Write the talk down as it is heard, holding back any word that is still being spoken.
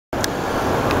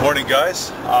Morning,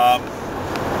 guys.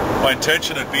 My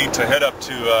intention had been to head up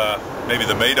to maybe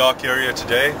the Madoc area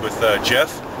today with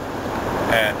Jeff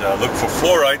and look for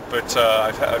fluorite, but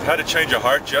I've had a change of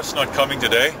heart. Jeff's not coming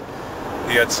today.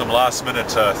 He had some last minute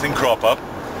thing crop up.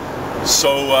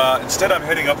 So instead I'm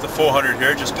heading up the 400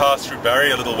 here, just past through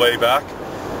Barrie a little way back,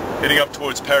 heading up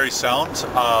towards Parry Sound.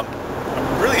 I'm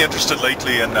really interested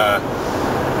lately in rare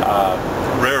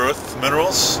earth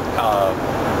minerals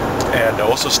and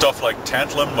also stuff like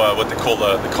tantalum, what they call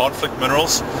the conflict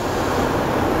minerals.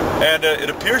 And it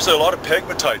appears there are a lot of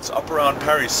pegmatites up around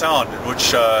Parry Sound in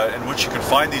which you can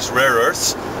find these rare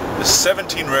earths. There's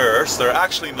 17 rare earths. They're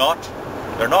actually not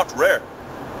rare.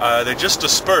 They just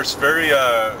disperse very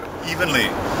evenly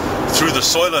through the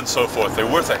soil and so forth. They're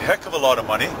worth a heck of a lot of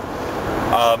money.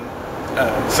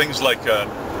 Things like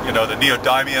you know, the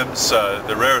neodymiums,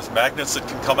 the rare earth magnets that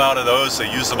can come out of those. They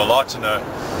use them a lot in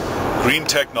green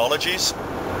technologies.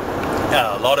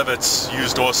 A lot of it's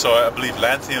used also, I believe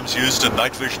lanthanum's used in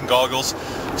night vision goggles.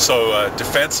 So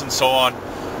defense and so on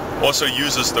also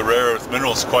uses the rare earth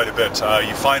minerals quite a bit.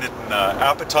 You find it in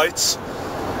apatites.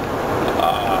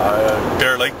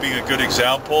 Bear Lake being a good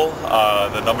example.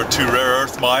 The #2 rare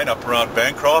earth mine up around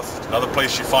Bancroft, another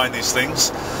place you find these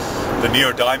things. The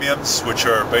neodymiums, which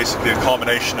are basically a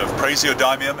combination of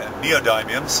praseodymium and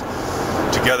neodymiums,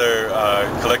 together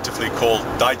collectively called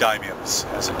didymiums,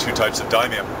 as in two types of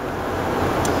dymium.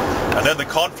 And then the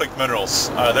conflict minerals,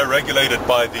 they're regulated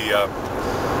by the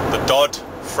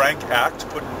Dodd-Frank Act,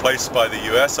 put in place by the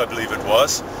US, I believe it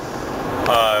was,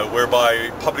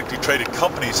 whereby publicly traded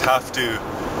companies have to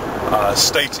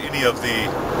state any of the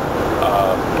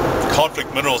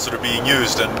conflict minerals that are being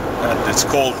used, and it's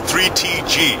called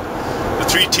 3TG. The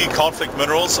 3T conflict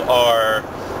minerals are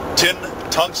tin,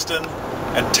 tungsten,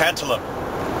 and tantalum,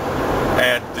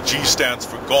 and the G stands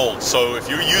for gold. So if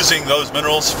you're using those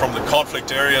minerals from the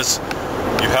conflict areas,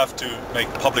 you have to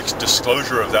make public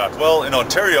disclosure of that. Well, in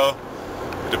Ontario,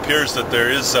 it appears that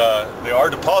there are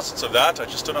deposits of that. I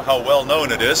just don't know how well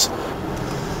known it is.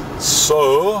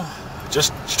 So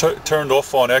just turned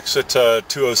off on exit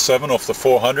 207 off the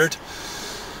 400.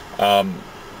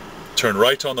 Turn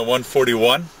right on the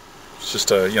 141. It's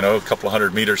just a couple of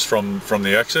hundred meters from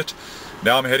the exit.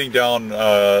 Now I'm heading down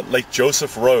Lake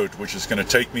Joseph Road, which is going to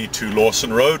take me to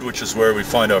Lawson Road, which is where we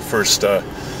find our first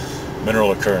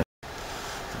mineral occurrence.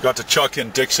 We've got to chuck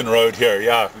in Dixon Road here.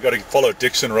 Yeah, we've got to follow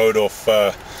Dixon Road off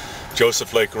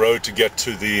Joseph Lake Road to get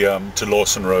to the to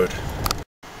Lawson Road.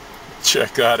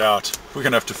 Check that out. We're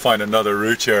going to have to find another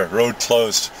route here. Road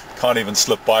closed. Can't even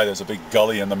slip by. There's a big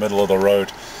gully in the middle of the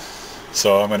road.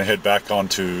 So I'm going to head back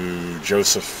onto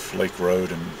Joseph Lake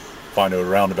Road and find a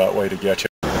roundabout way to get you.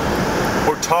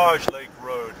 Portage Lake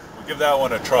Road. We'll give that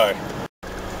one a try.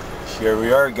 Here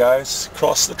we are, guys.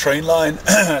 Across the train line.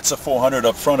 That's a 400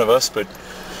 up front of us, but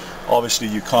obviously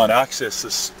you can't access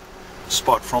this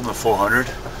spot from the 400.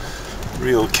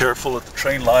 Real careful at the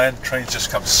train line. Trains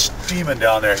just come steaming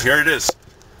down there. Here it is,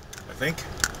 I think.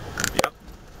 Yep,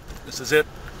 this is it.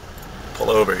 Pull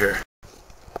over here.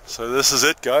 So this is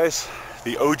it, guys.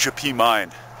 The Ojupi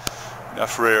mine.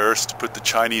 Enough rare earths to put the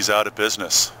Chinese out of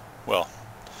business. Well,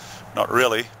 not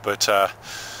really, but I'm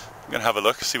going to have a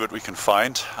look, see what we can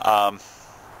find.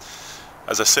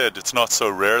 As I said, it's not so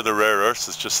rare, the rare earths.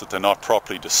 It's just that they're not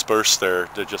properly dispersed. They're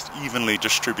just evenly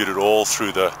distributed all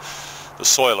through the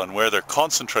soil, and where they're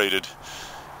concentrated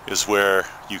is where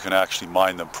you can actually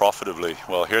mine them profitably.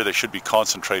 Well, here they should be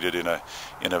concentrated in a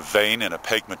vein, in a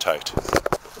pegmatite.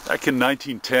 Back in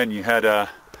 1910 you had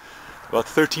about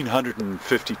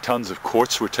 1,350 tons of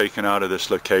quartz were taken out of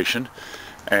this location,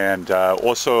 and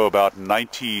also about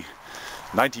 90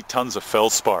 tons of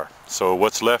feldspar. So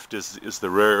what's left is the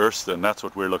rare earths, and that's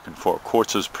what we're looking for.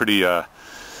 Quartz is pretty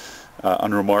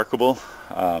unremarkable.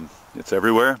 It's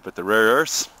everywhere, but the rare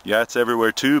earths, yeah, it's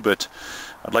everywhere too, but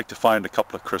I'd like to find a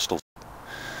couple of crystals.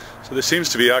 So there seems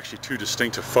to be actually two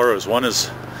distinctive furrows. One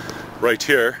is right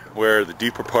here where the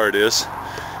deeper part is,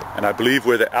 and I believe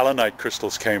where the allanite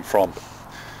crystals came from.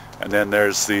 And then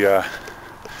there's the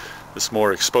this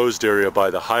more exposed area by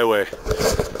the highway.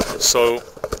 So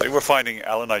they were finding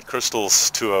allanite crystals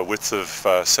to a width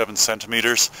of 7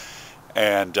 centimeters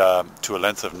and to a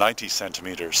length of 90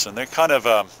 centimeters. And they're kind of,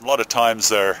 a lot of times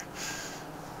they're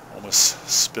almost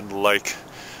spindle-like,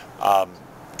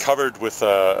 covered with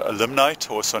a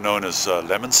limonite, also known as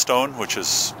lemon stone, which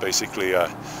is basically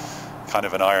kind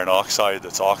of an iron oxide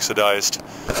that's oxidized.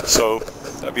 So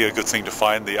that'd be a good thing to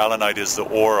find. The allanite is the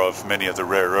ore of many of the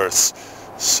rare earths: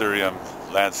 cerium,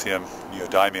 lanthanum,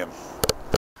 neodymium.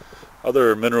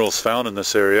 Other minerals found in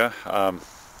this area,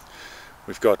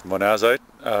 we've got monazite,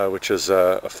 which is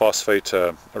a phosphate,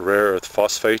 a rare earth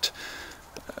phosphate.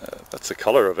 That's the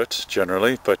color of it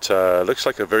generally, but looks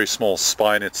like a very small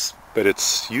spine. But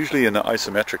it's usually in the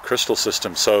isometric crystal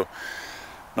system, so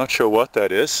not sure what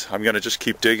that is. I'm going to just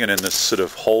keep digging in this sort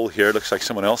of hole here. Looks like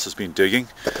someone else has been digging.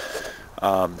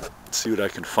 See what I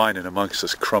can find in amongst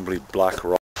this crumbly black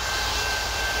rock.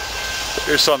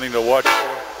 Here's something to watch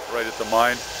for right at the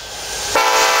mine.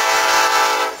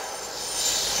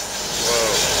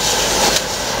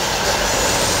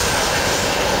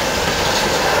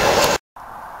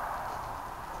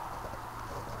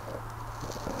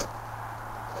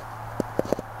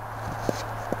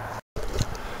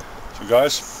 So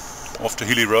guys, off to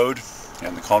Healy Road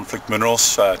and the conflict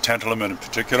minerals, tantalum in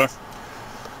particular.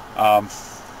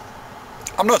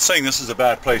 I'm not saying this is a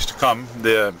bad place to come,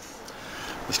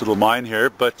 this little mine here,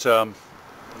 but the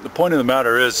point of the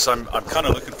matter is I'm kind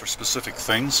of looking for specific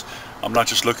things. I'm not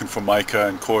just looking for mica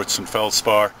and quartz and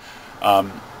feldspar.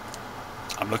 I'm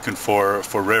looking for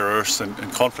rare earths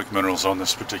and conflict minerals on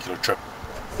this particular trip.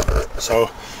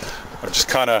 So I just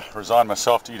kind of resigned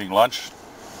myself to eating lunch.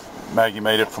 Maggie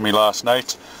made it for me last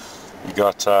night. We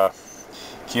got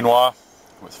quinoa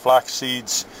with flax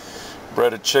seeds,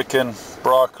 breaded chicken,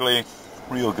 broccoli,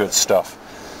 real good stuff.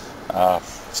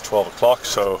 It's 12 o'clock,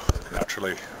 so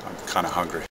naturally I'm kind of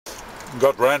hungry.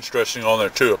 Got ranch dressing on there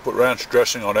too. I put ranch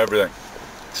dressing on everything.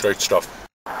 Great stuff.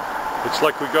 Looks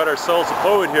like we got ourselves a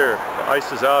poet here. The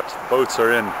ice is out, the boats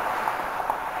are in.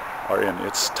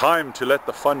 It's time to let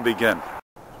the fun begin.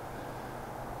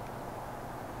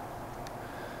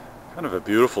 Kind of a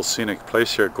beautiful scenic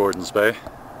place here at Gordons Bay.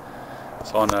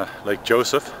 It's on Lake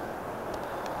Joseph.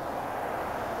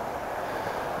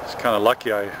 It's kind of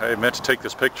lucky. I meant to take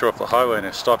this picture off the highway and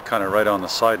I stopped kind of right on the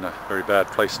side in a very bad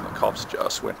place, and the cops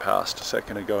just went past a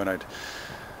second ago, and I'd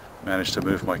managed to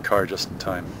move my car just in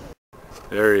time.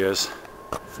 There he is.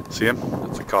 See him?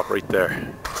 That's the cop right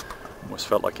there. Almost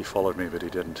felt like he followed me, but he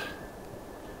didn't.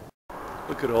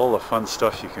 Look at all the fun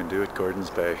stuff you can do at Gordons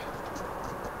Bay.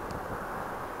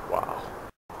 Wow.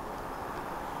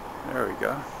 There we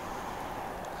go.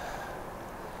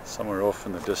 Somewhere off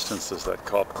in the distance there's that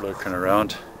cop lurking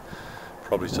around,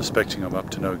 probably suspecting I'm up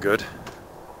to no good.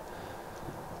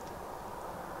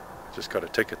 Just got a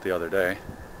ticket the other day.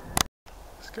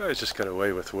 This guy's just got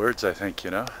away with words, I think,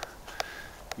 you know.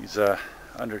 He's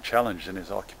under challenge in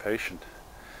his occupation.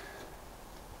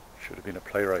 Should have been a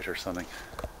playwright or something.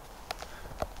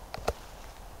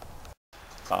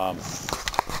 I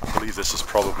believe this is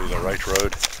probably the right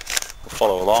road. We'll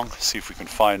follow along, see if we can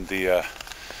find the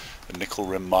nickel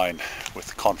rim mine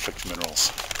with conflict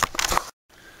minerals.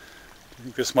 I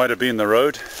think this might have been the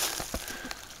road.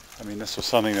 I mean, this was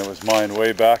something that was mined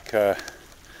way back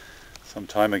some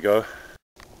time ago.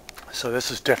 So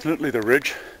this is definitely the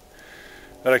ridge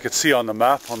that I could see on the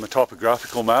map, on the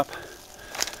topographical map.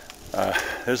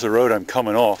 There's the road I'm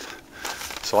coming off.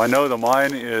 So I know the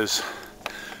mine is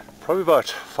probably about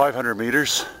 500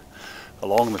 meters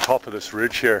along the top of this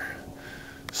ridge here.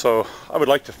 So I would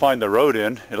like to find the road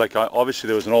in. Like, obviously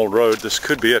there was an old road. This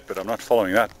could be it, but I'm not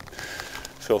following that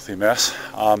filthy mess.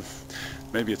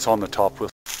 Maybe it's on the top.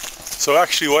 So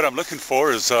actually what I'm looking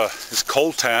for is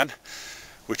coltan,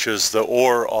 which is the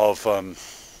ore of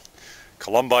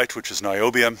columbite, which is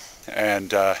niobium, and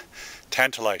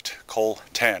tantalite,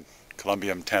 coltan,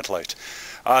 columbium tantalite.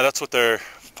 That's what they're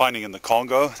finding in the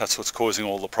Congo. That's what's causing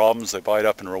all the problems. They buy it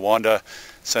up in Rwanda,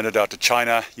 send it out to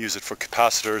China, use it for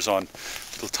capacitors on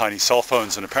little tiny cell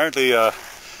phones, and apparently year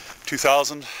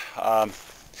 2000,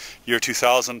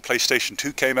 PlayStation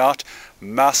 2 came out,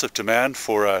 massive demand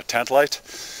for tantalite,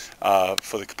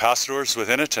 for the capacitors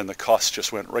within it, and the cost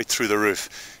just went right through the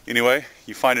roof. Anyway,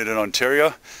 you find it in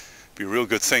Ontario, be a real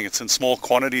good thing. It's in small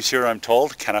quantities here, I'm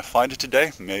told. Can I find it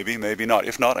today? Maybe, maybe not.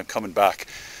 If not, I'm coming back,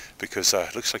 because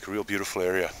it looks like a real beautiful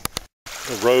area.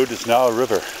 The road is now a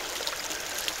river.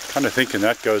 Kind of thinking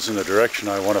that goes in the direction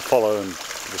I want to follow, and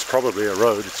it was probably a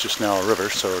road. It's just now a river,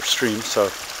 so a stream, so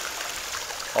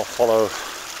I'll follow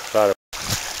that.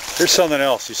 Here's something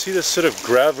else. You see this sort of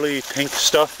gravelly pink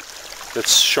stuff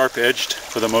that's sharp-edged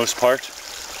for the most part?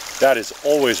 That is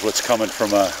always what's coming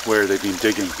from where they've been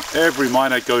digging. Every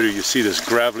mine I go to, you see this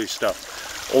gravelly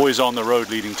stuff, always on the road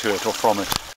leading to it or from it.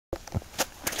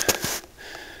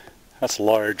 That's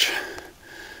large.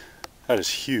 That is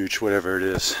huge, whatever it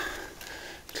is.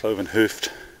 Cloven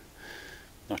hoofed.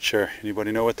 Not sure.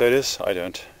 Anybody know what that is? I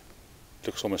don't.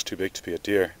 Looks almost too big to be a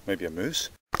deer. Maybe a moose?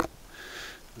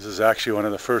 This is actually one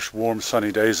of the first warm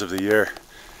sunny days of the year.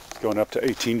 It's going up to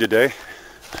 18 today.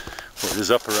 Well, it is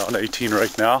up around 18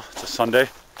 right now. It's a Sunday.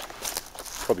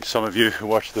 Probably some of you who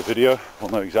watched the video will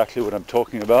know exactly what I'm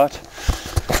talking about.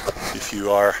 if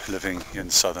you are living in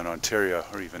southern Ontario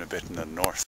or even a bit in the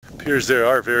north. It appears there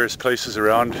are various places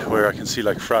around where I can see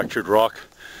like fractured rock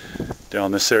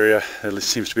down this area. There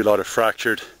seems to be a lot of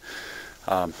fractured,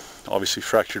 obviously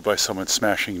fractured by someone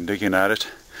smashing and digging at it.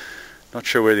 Not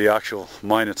sure where the actual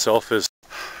mine itself is.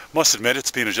 Must admit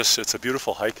it's a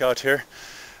beautiful hike out here,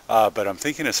 but I'm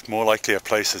thinking it's more likely a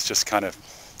place that's just kind of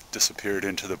disappeared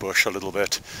into the bush a little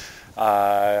bit.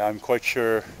 I'm quite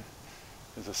sure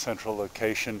there's a central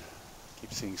location.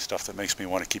 Keep seeing stuff that makes me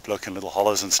want to keep looking, little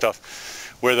hollows and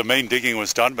stuff, where the main digging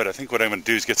was done. But I think what I'm going to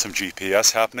do is get some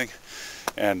GPS happening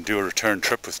and do a return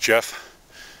trip with Jeff.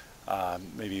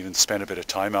 Maybe even spend a bit of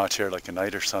time out here, like a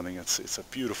night or something. It's a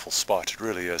beautiful spot, it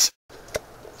really is.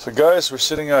 So guys, we're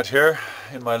sitting out here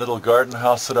in my little garden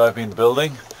house that I've been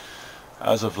building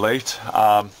as of late.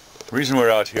 The reason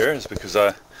we're out here is because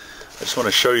I just want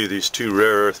to show you these two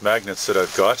rare earth magnets that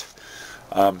I've got.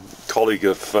 A colleague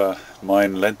of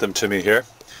mine lent them to me here,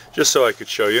 just so I could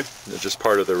show you. They're just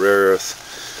part of the rare earth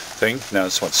thing. Now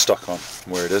this one's stuck on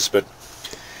where it is, but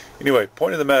anyway,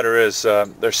 point of the matter is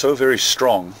they're so very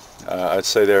strong. I'd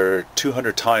say they're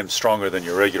 200 times stronger than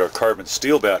your regular carbon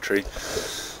steel battery.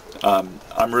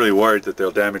 I'm really worried that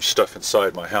they'll damage stuff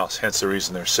inside my house, hence the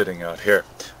reason they're sitting out here.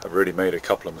 I've already made a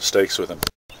couple of mistakes with them.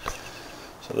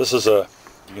 So this is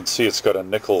you can see it's got a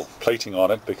nickel plating on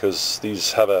it because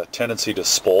these have a tendency to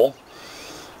spoil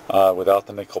without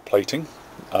the nickel plating.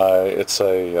 It's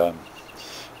a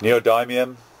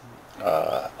neodymium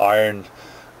iron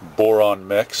boron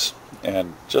mix,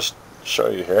 and just show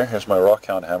you here, here's my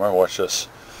rockhound hammer. Watch this.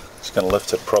 It's going to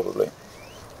lift it probably.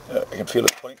 I can feel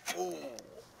it pulling. Ooh.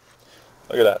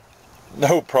 Look at that.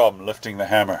 No problem lifting the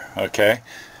hammer, okay?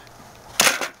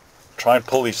 Try and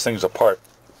pull these things apart.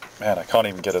 Man, I can't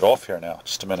even get it off here now.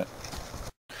 Just a minute.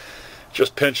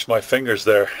 Just pinched my fingers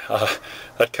there.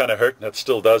 That kind of hurt, and it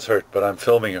still does hurt, but I'm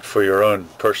filming it for your own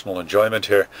personal enjoyment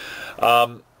here.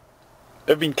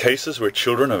 There have been cases where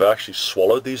children have actually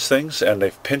swallowed these things and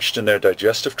they've pinched in their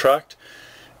digestive tract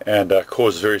and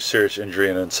caused very serious injury,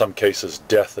 and in some cases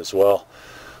death as well.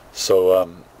 So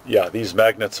yeah, these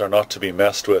magnets are not to be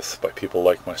messed with by people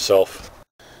like myself.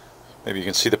 Maybe you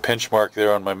can see the pinch mark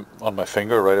there on my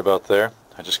finger, right about there.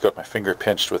 I just got my finger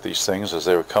pinched with these things as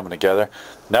they were coming together.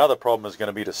 Now the problem is going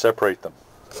to be to separate them.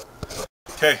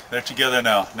 Okay, they're together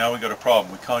now. Now we got a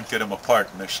problem. We can't get them apart,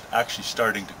 and they're actually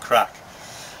starting to crack.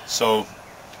 So,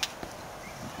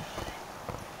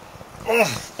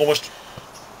 almost.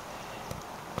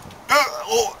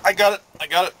 Oh, I got it. I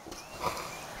got it.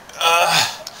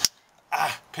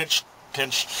 Pinch.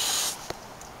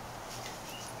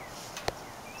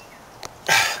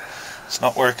 It's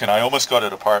not working. I almost got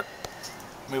it apart.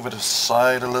 Move it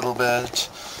aside a little bit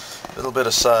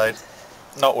aside.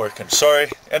 Not working. Sorry.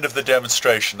 End of the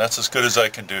demonstration. That's as good as I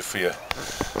can do for you.